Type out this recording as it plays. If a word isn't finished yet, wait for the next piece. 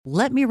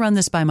"Let me run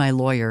this by my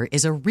lawyer"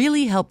 is a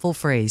really helpful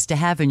phrase to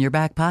have in your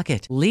back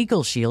pocket.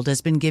 Legal Shield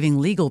has been giving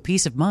legal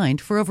peace of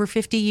mind for over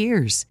 50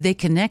 years. They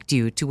connect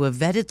you to a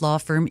vetted law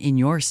firm in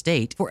your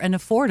state for an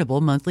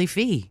affordable monthly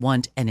fee.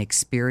 Want an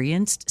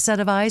experienced set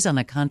of eyes on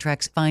a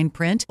contract's fine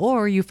print?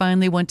 Or you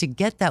finally want to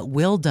get that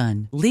will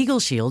done?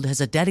 Legal Shield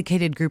has a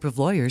dedicated group of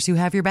lawyers who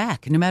have your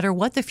back, no matter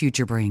what the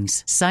future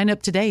brings. Sign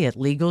up today at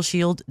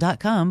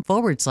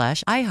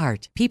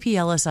LegalShield.com/iHeart.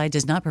 PPLSI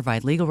does not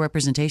provide legal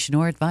representation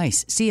or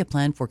advice. See a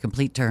plan for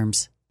complete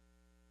terms.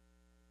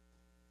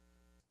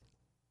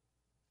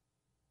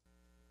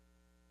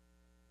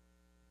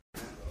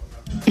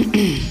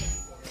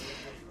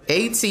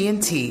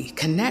 AT&T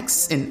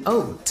connects an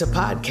ode to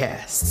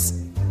podcasts.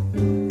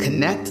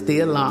 Connect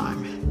the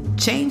alarm.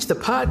 Change the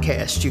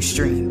podcast you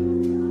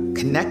stream.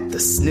 Connect the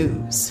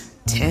snooze.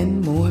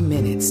 10 more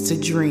minutes to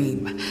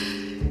dream.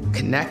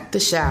 Connect the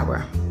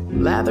shower.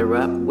 Lather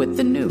up with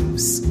the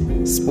news.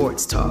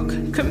 Sports talk,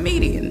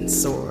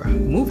 comedians, or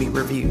movie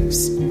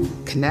reviews.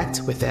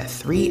 Connect with that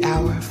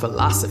 3-hour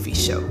philosophy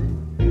show.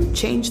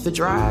 Change the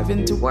drive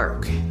into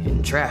work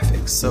in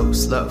traffic so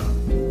slow.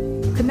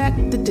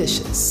 Connect the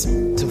dishes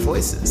to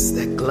voices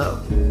that glow.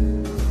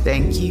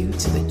 Thank you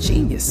to the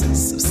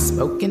geniuses of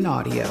spoken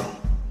audio.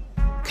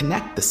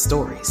 Connect the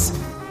stories.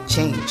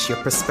 Change your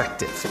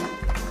perspective.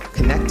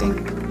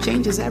 Connecting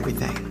changes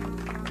everything.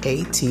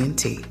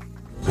 AT&T.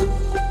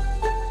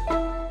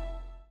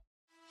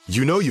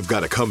 You know you've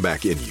got a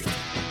comeback in you.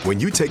 When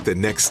you take the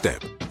next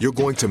step, you're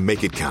going to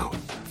make it count.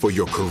 For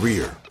your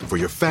career, for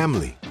your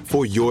family,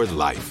 for your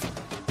life.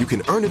 You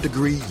can earn a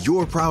degree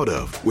you're proud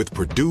of with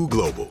Purdue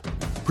Global.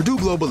 Purdue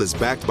Global is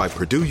backed by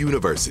Purdue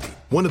University,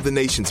 one of the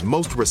nation's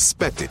most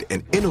respected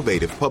and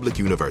innovative public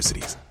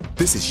universities.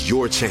 This is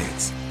your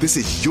chance. This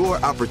is your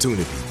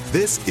opportunity.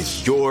 This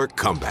is your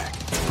comeback.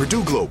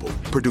 Purdue Global,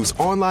 Purdue's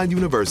online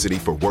university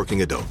for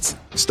working adults.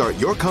 Start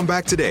your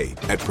comeback today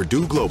at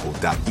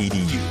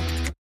purdueglobal.edu.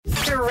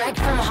 Direct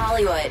from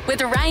Hollywood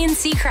with Ryan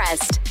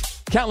Seacrest.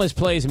 Countless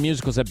plays and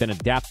musicals have been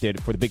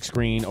adapted for the big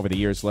screen over the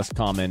years. Less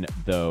common,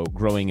 though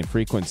growing in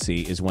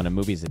frequency, is when a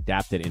movie is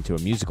adapted into a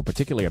musical,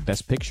 particularly a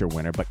Best Picture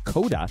winner. But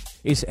Coda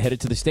is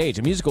headed to the stage.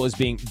 A musical is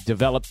being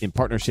developed in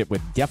partnership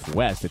with Deaf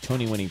West, a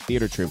Tony-winning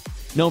theater troupe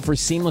known for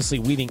seamlessly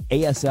weaving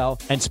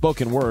ASL and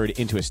spoken word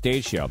into a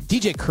stage show.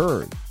 DJ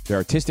Kurd, their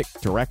artistic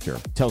director,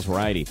 tells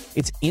Variety,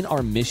 "It's in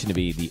our mission to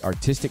be the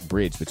artistic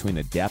bridge between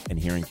the deaf and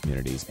hearing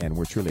communities, and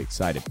we're truly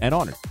excited and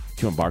honored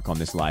to embark on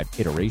this live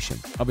iteration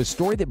of a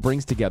story that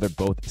brings together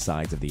both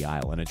sides of the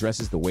aisle and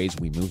addresses the ways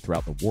we move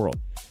throughout the world."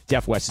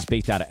 Deaf West is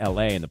based out of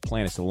LA, and the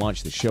plan is to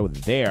launch the show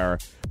there,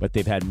 but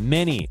they've had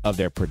many of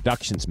their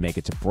productions make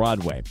it to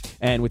Broadway.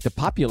 And with the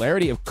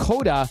popularity of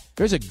Coda,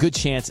 there's a good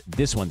chance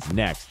this one's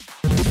next.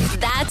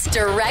 That's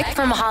Direct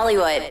from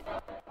Hollywood.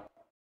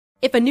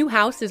 If a new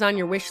house is on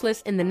your wish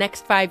list in the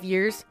next 5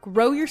 years,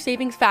 grow your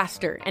savings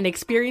faster and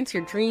experience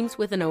your dreams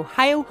with an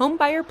Ohio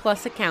Homebuyer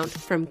Plus account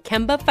from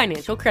Kemba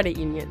Financial Credit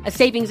Union. A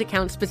savings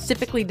account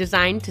specifically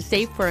designed to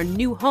save for a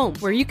new home,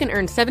 where you can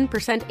earn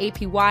 7%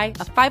 APY,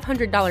 a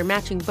 $500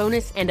 matching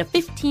bonus, and a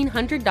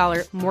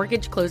 $1,500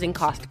 mortgage closing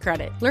cost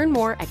credit. Learn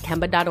more at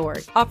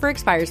Kemba.org. Offer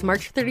expires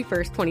March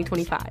 31st,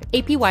 2025.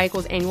 APY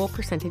equals annual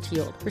percentage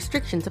yield.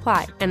 Restrictions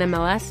apply.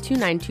 NMLS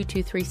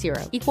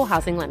 292230. Equal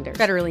housing lender.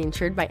 Federally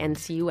insured by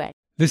NCUA.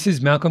 This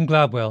is Malcolm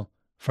Gladwell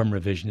from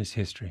Revisionist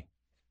History.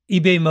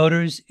 eBay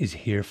Motors is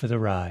here for the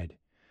ride.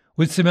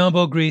 With some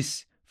elbow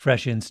grease,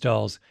 fresh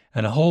installs,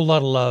 and a whole lot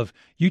of love,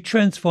 you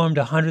transformed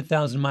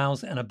 100,000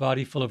 miles and a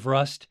body full of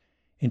rust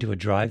into a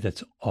drive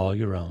that's all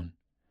your own.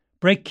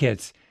 Brake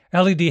kits,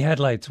 LED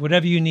headlights,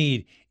 whatever you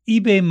need,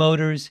 eBay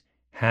Motors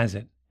has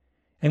it.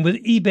 And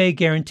with eBay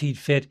Guaranteed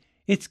Fit,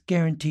 it's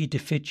guaranteed to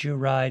fit your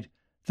ride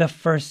the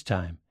first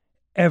time,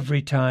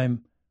 every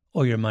time,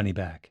 or your money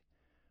back.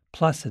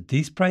 Plus, at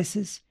these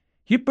prices,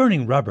 you're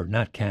burning rubber,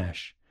 not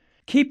cash.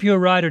 Keep your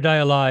ride or die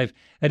alive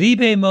at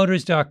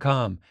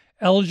ebaymotors.com.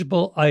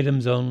 Eligible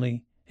items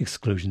only.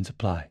 Exclusions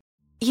apply.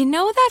 You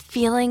know that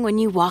feeling when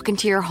you walk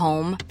into your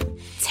home,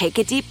 take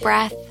a deep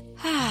breath,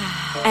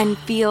 and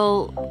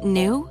feel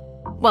new?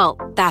 Well,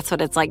 that's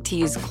what it's like to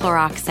use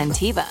Clorox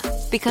Scentiva.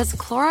 Because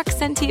Clorox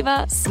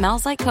Scentiva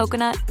smells like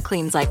coconut,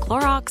 cleans like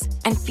Clorox,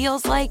 and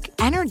feels like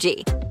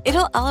energy.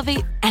 It'll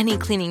elevate any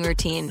cleaning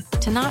routine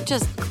to not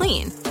just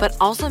clean, but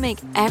also make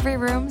every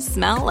room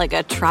smell like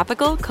a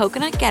tropical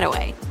coconut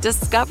getaway.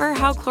 Discover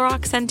how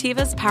Clorox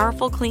Scentiva's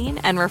powerful clean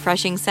and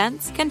refreshing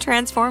scents can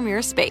transform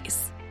your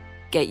space.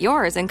 Get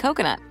yours in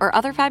coconut or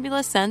other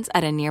fabulous scents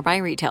at a nearby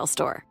retail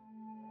store.